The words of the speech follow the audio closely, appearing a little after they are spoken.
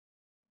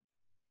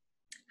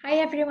Hi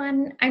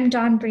everyone, I'm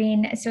Reid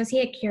Brean,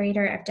 Associate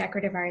Curator of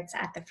Decorative Arts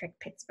at the Frick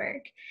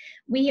Pittsburgh.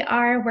 We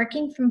are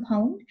working from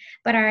home,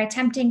 but are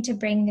attempting to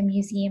bring the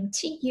museum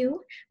to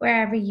you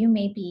wherever you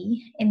may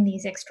be in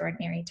these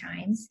extraordinary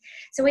times.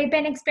 So we've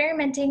been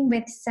experimenting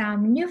with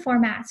some new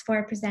formats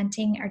for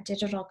presenting our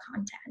digital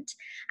content,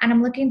 and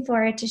I'm looking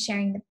forward to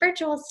sharing the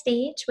virtual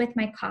stage with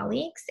my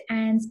colleagues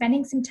and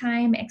spending some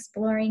time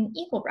exploring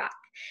Eagle Rock,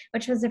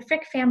 which was the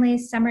Frick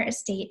family's summer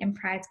estate in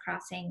Pride's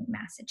Crossing,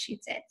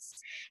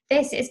 Massachusetts.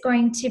 This is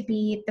going to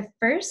be the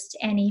first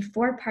in a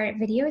 4-part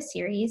video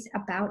series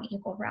about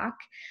Eagle Rock.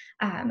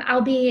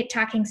 I'll be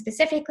talking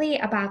specifically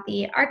about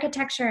the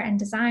architecture and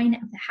design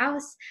of the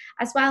house,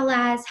 as well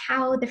as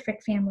how the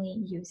Frick family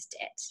used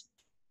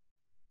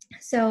it.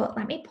 So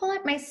let me pull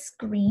up my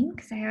screen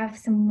because I have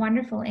some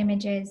wonderful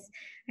images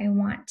I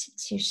want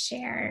to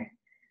share.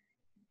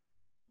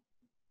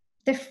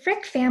 The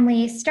Frick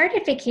family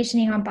started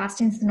vacationing on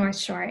Boston's North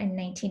Shore in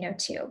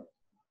 1902.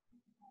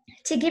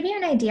 To give you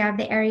an idea of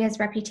the area's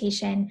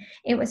reputation,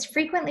 it was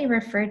frequently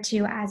referred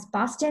to as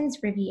Boston's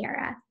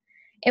Riviera.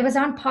 It was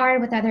on par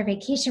with other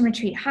vacation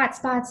retreat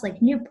hotspots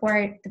like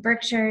Newport, the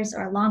Berkshires,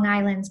 or Long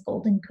Island's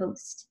Golden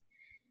Coast.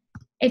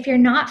 If you're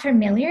not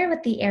familiar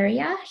with the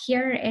area,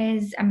 here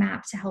is a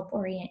map to help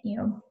orient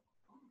you.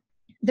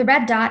 The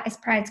red dot is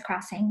Pride's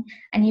Crossing,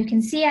 and you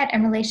can see it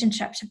in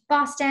relationship to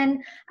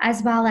Boston,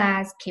 as well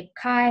as Cape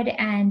Cod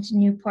and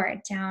Newport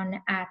down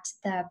at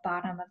the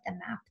bottom of the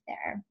map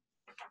there.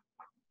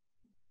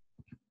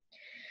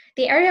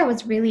 The area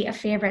was really a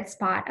favorite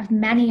spot of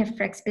many of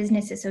Frick's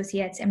business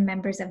associates and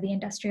members of the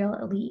industrial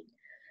elite.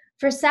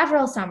 For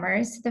several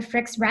summers, the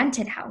Fricks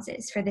rented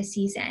houses for the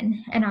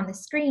season, and on the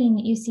screen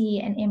you see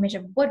an image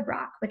of Wood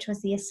Rock, which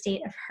was the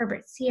estate of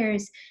Herbert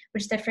Sears,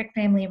 which the Frick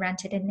family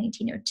rented in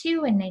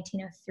 1902 and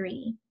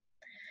 1903.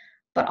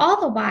 But all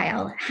the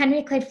while,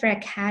 Henry Clay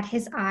Frick had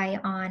his eye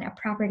on a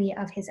property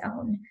of his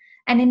own,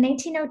 and in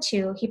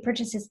 1902 he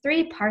purchases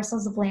 3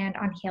 parcels of land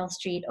on Hale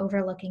Street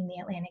overlooking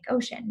the Atlantic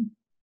Ocean.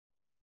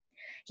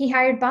 He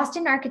hired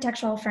Boston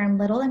architectural firm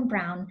Little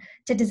Browne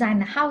to design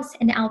the house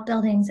and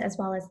outbuildings as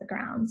well as the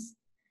grounds.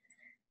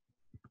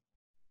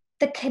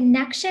 The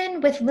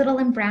connection with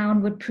Little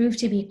Browne would prove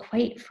to be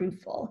quite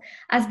fruitful,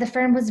 as the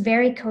firm was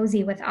very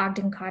cozy with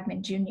Ogden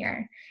Codman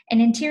Jr., an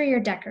interior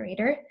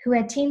decorator who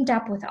had teamed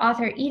up with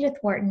author Edith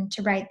Wharton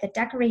to write The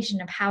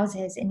Decoration of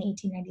Houses in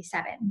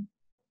 1897.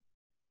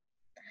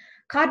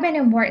 Codman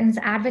and Wharton's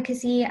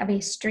advocacy of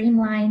a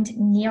streamlined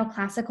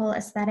neoclassical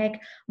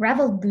aesthetic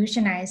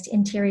revolutionized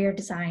interior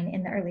design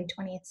in the early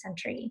 20th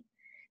century.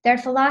 Their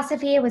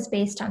philosophy was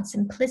based on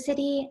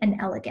simplicity and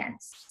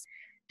elegance.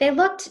 They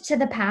looked to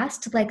the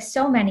past like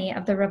so many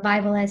of the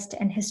revivalist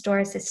and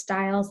historicist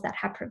styles that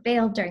had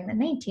prevailed during the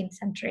 19th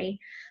century,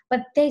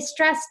 but they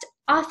stressed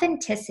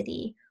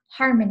authenticity,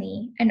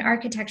 harmony, and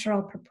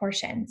architectural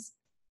proportions.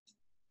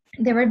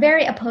 They were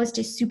very opposed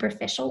to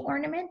superficial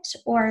ornament,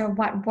 or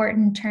what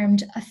Wharton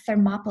termed a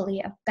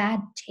thermopylae of bad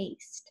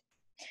taste.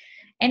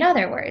 In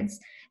other words,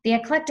 the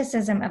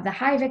eclecticism of the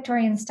high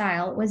Victorian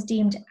style was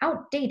deemed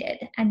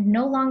outdated and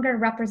no longer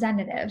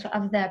representative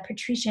of the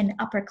patrician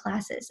upper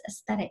class's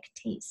aesthetic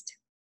taste.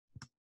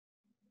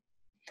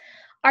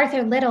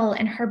 Arthur Little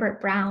and Herbert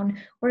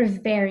Browne were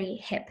very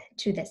hip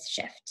to this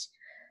shift.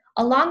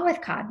 Along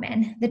with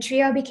Codman, the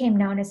trio became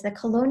known as the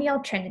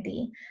Colonial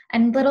Trinity,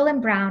 and Little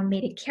Browne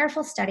made a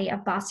careful study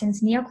of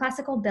Boston's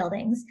neoclassical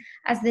buildings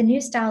as the new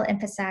style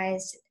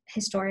emphasized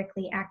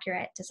historically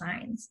accurate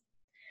designs.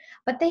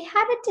 But they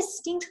had a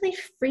distinctly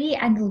free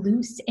and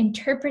loose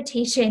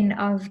interpretation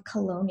of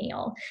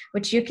colonial,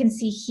 which you can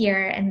see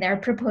here in their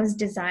proposed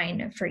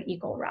design for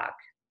Eagle Rock.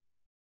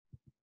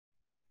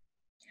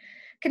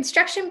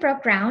 Construction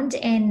broke ground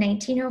in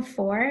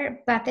 1904,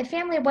 but the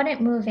family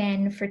wouldn't move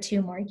in for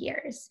 2 more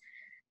years.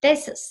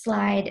 This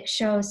slide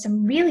shows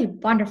some really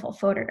wonderful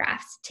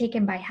photographs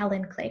taken by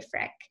Helen Clay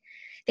Frick.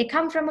 They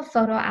come from a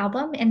photo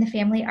album in the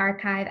family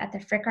archive at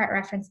the Frick Art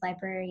Reference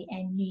Library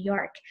in New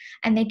York,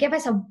 and they give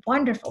us a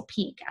wonderful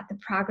peek at the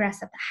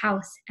progress of the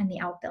house and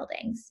the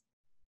outbuildings.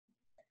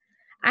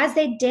 As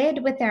they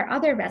did with their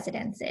other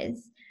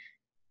residences,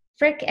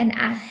 Frick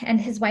and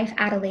his wife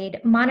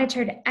Adelaide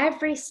monitored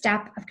every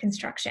step of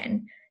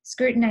construction,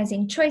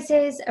 scrutinizing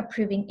choices,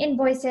 approving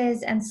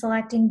invoices, and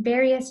selecting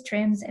various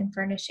trims and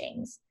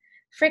furnishings.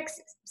 Frick's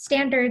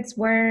standards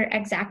were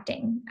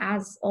exacting,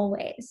 as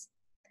always.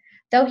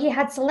 Though he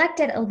had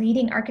selected a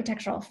leading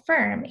architectural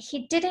firm,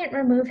 he didn't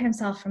remove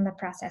himself from the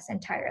process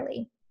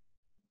entirely.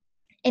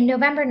 In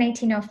November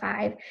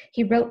 1905,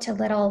 he wrote to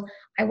Little,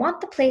 "I want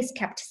the place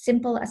kept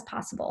simple as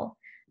possible.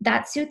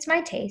 That suits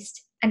my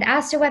taste. And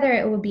as to whether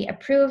it would be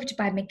approved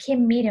by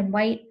McKim, Mead &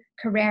 White,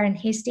 Carrere and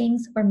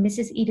Hastings, or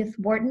Mrs. Edith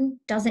Wharton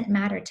doesn't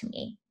matter to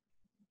me."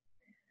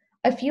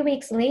 A few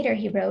weeks later,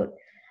 he wrote,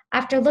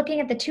 "After looking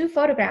at the 2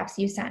 photographs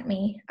you sent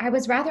me, I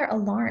was rather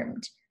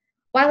alarmed.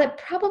 While it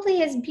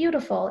probably is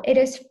beautiful, it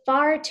is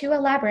far too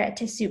elaborate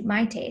to suit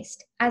my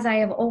taste, as I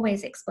have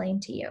always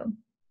explained to you."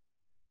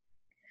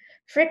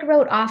 Frick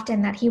wrote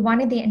often that he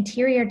wanted the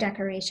interior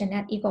decoration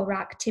at Eagle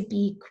Rock to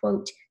be,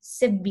 quote,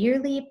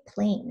 severely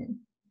plain.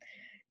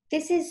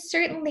 This is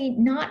certainly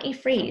not a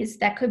phrase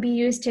that could be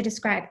used to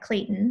describe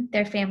Clayton,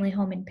 their family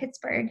home in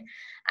Pittsburgh.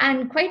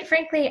 And quite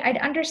frankly, I'd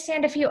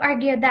understand if you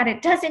argued that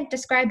it doesn't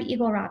describe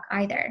Eagle Rock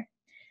either.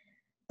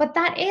 But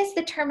that is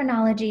the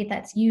terminology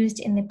that's used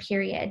in the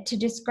period to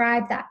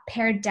describe that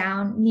pared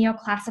down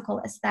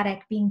neoclassical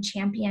aesthetic being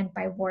championed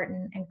by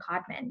Wharton and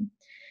Codman.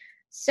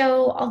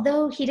 So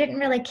although he didn't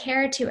really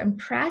care to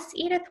impress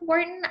Edith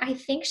Wharton, I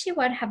think she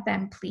would have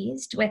been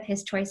pleased with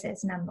his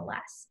choices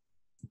nonetheless.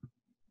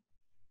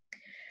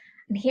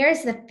 And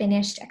here's the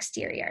finished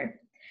exterior.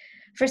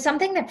 For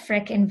something that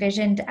Frick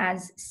envisioned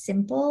as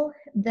simple,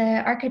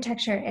 the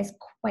architecture is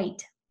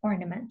quite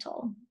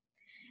ornamental.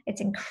 It's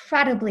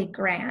incredibly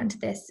grand,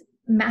 this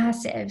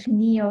massive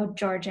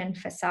neo-Georgian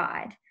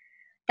facade.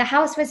 The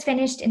house was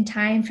finished in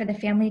time for the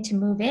family to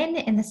move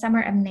in the summer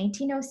of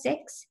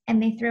 1906,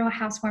 and they threw a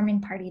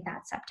housewarming party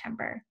that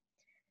September.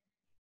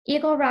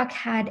 Eagle Rock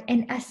had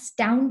an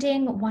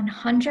astounding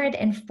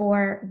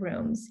 104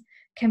 rooms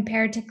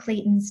compared to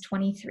Clayton's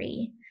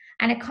 23,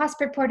 and it cost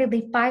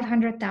reportedly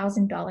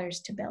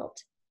 $500,000 to build.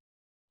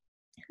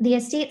 The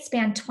estate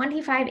spanned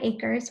 25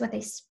 acres with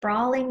a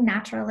sprawling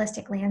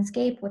naturalistic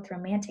landscape with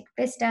romantic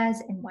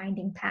vistas and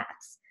winding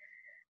paths.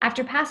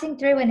 After passing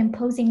through an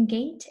imposing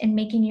gate and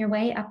making your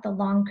way up the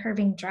long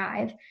curving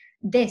drive,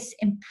 this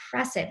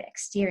impressive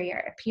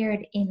exterior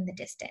appeared in the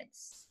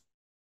distance.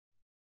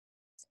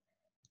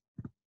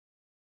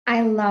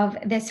 I love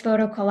this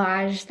photo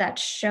collage that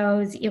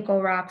shows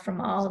Eagle Rock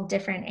from all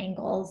different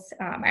angles.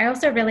 I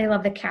also really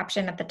love the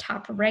caption at the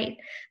top right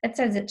that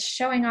says it's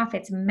showing off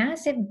its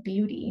massive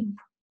beauty.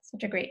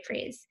 Such a great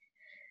phrase.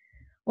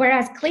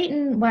 Whereas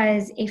Clayton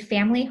was a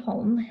family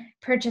home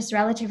purchased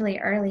relatively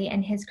early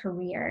in his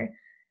career,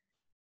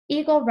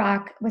 Eagle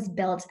Rock was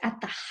built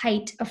at the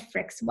height of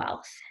Frick's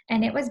wealth,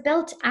 and it was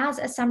built as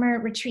a summer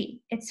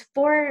retreat. It's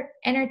for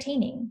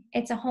entertaining.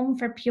 It's a home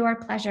for pure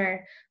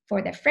pleasure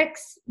for the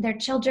Fricks, their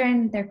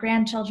children, their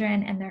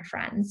grandchildren, and their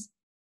friends.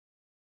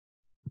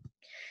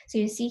 So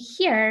you see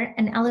here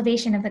an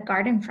elevation of the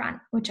garden front,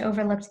 which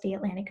overlooked the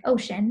Atlantic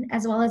Ocean,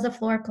 as well as a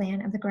floor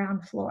plan of the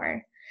ground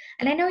floor.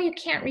 And I know you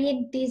can't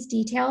read these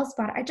details,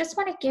 but I just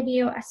want to give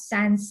you a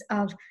sense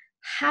of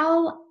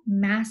how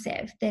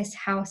massive this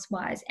house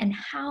was and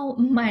how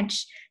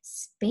much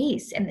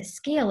space and the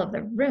scale of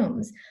the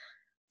rooms.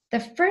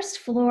 The first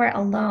floor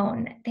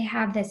alone, they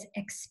have this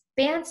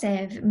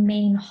expansive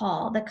main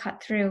hall that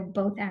cut through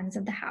both ends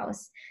of the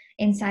house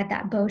inside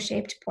that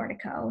bow-shaped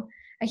portico,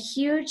 a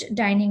huge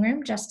dining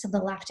room just to the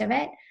left of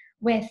it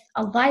with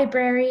a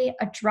library,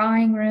 a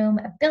drawing room,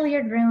 a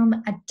billiard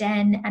room, a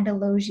den, and a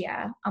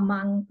loggia,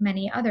 among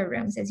many other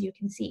rooms, as you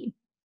can see.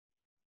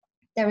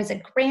 There was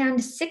a grand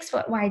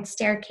 6-foot wide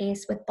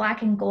staircase with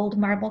black and gold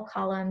marble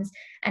columns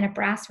and a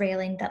brass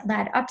railing that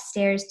led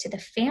upstairs to the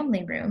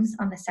family rooms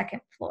on the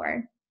second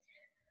floor.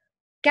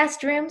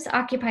 Guest rooms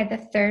occupied the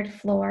third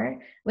floor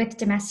with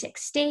domestic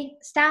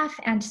staff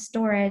and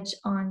storage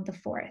on the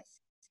fourth.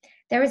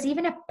 There was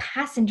even a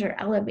passenger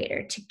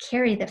elevator to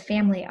carry the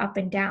family up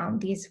and down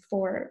these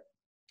 4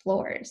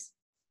 floors.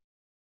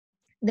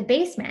 The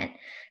basement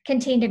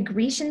contained a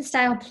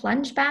Grecian-style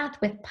plunge bath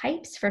with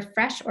pipes for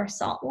fresh or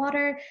salt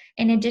water,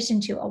 in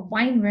addition to a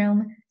wine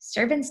room,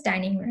 servants'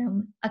 dining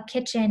room, a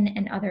kitchen,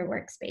 and other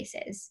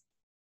workspaces.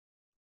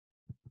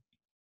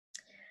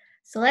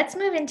 So let's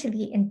move into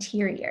the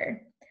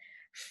interior.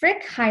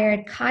 Frick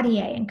hired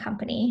Cartier and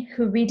Company,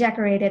 who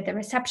redecorated the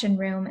reception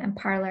room and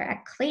parlor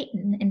at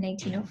Clayton in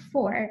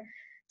 1904,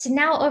 to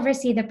now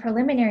oversee the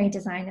preliminary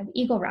design of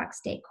Eagle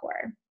Rock's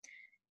decor.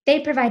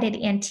 They provided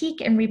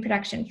antique and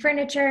reproduction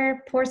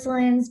furniture,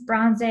 porcelains,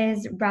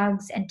 bronzes,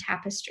 rugs, and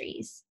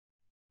tapestries.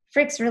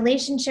 Frick's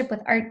relationship with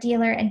art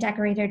dealer and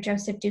decorator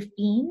Joseph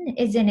Dufine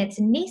is in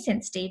its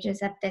nascent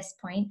stages at this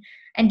point,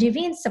 and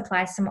Dufine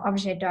supplies some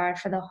objets d'art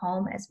for the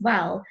home as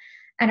well.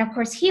 And of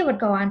course, he would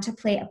go on to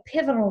play a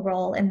pivotal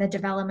role in the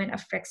development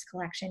of Frick's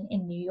collection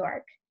in New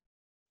York.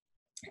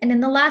 And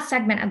in the last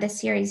segment of this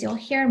series, you'll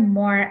hear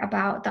more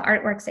about the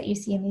artworks that you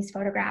see in these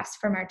photographs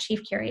from our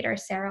chief curator,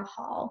 Sarah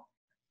Hall.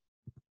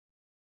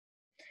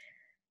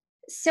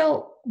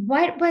 So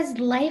what was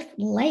life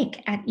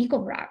like at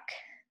Eagle Rock?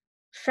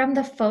 From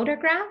the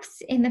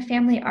photographs in the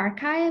family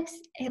archives,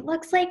 it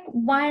looks like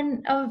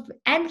one of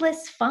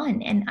endless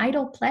fun and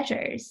idle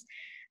pleasures.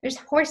 There's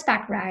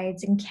horseback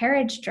rides and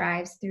carriage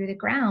drives through the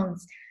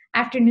grounds,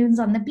 afternoons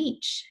on the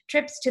beach,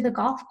 trips to the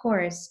golf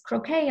course,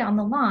 croquet on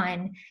the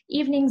lawn,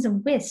 evenings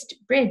of whist,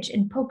 bridge,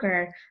 and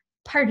poker,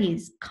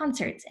 parties,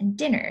 concerts, and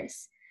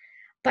dinners.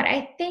 But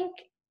I think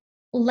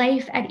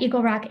life at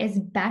Eagle Rock is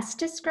best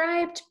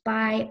described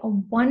by a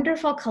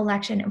wonderful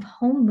collection of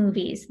home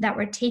movies that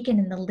were taken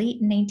in the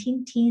late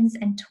 19-teens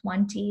and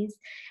 20s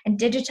and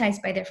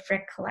digitized by the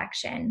Frick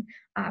collection,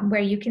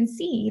 where you can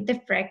see the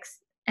Fricks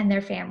and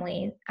their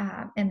family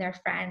and their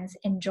friends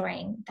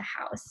enjoying the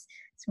house.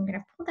 So I'm going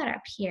to pull that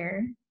up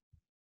here.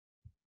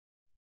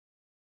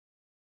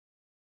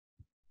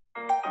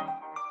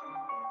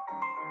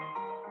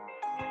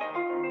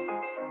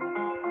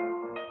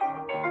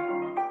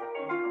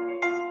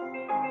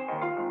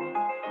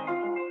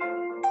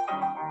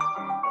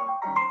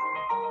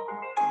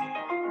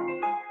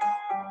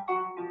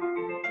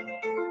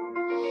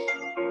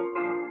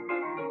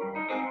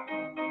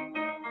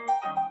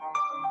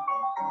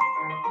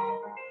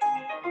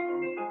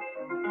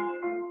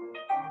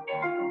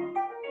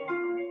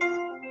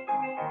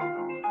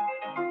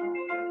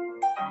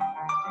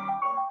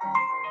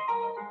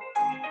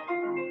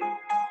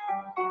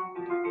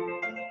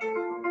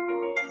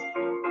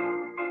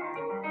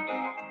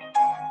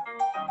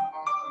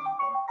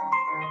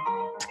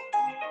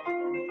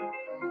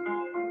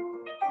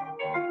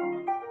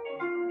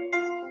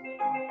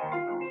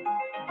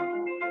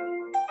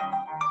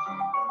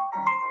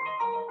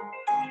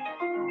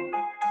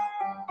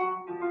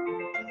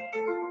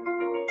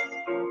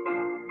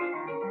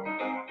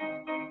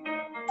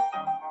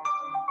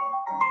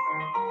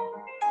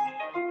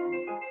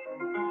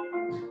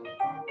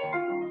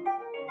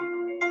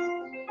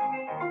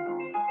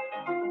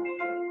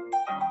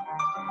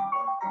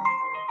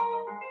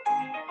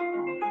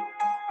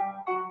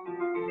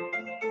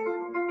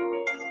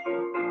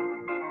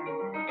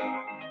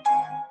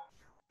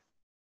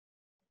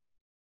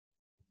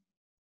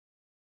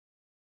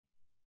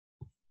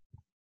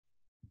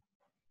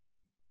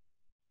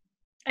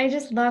 I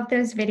just love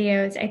those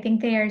videos. I think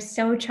they are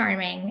so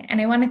charming.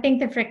 And I want to thank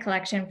the Frick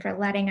Collection for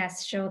letting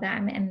us show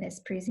them in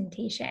this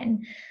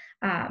presentation.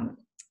 Um,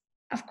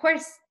 of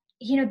course,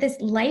 this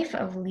life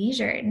of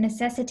leisure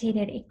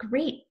necessitated a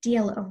great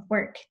deal of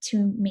work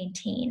to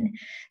maintain.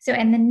 So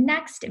in the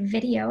next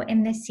video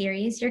in this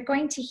series, you're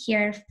going to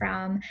hear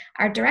from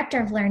our Director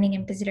of Learning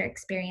and Visitor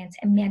Experience,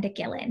 Amanda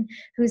Gillen,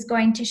 who's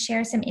going to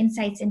share some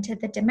insights into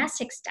the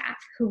domestic staff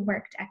who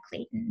worked at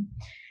Clayton.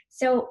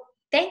 So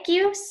thank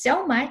you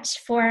so much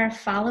for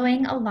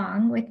following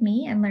along with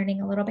me and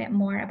learning a little bit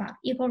more about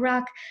Eagle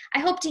Rock. I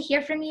hope to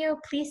hear from you.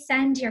 Please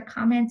send your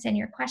comments and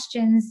your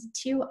questions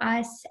to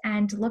us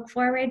and look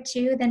forward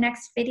to the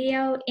next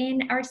video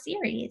in our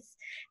series.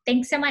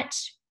 Thanks so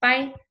much.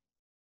 Bye.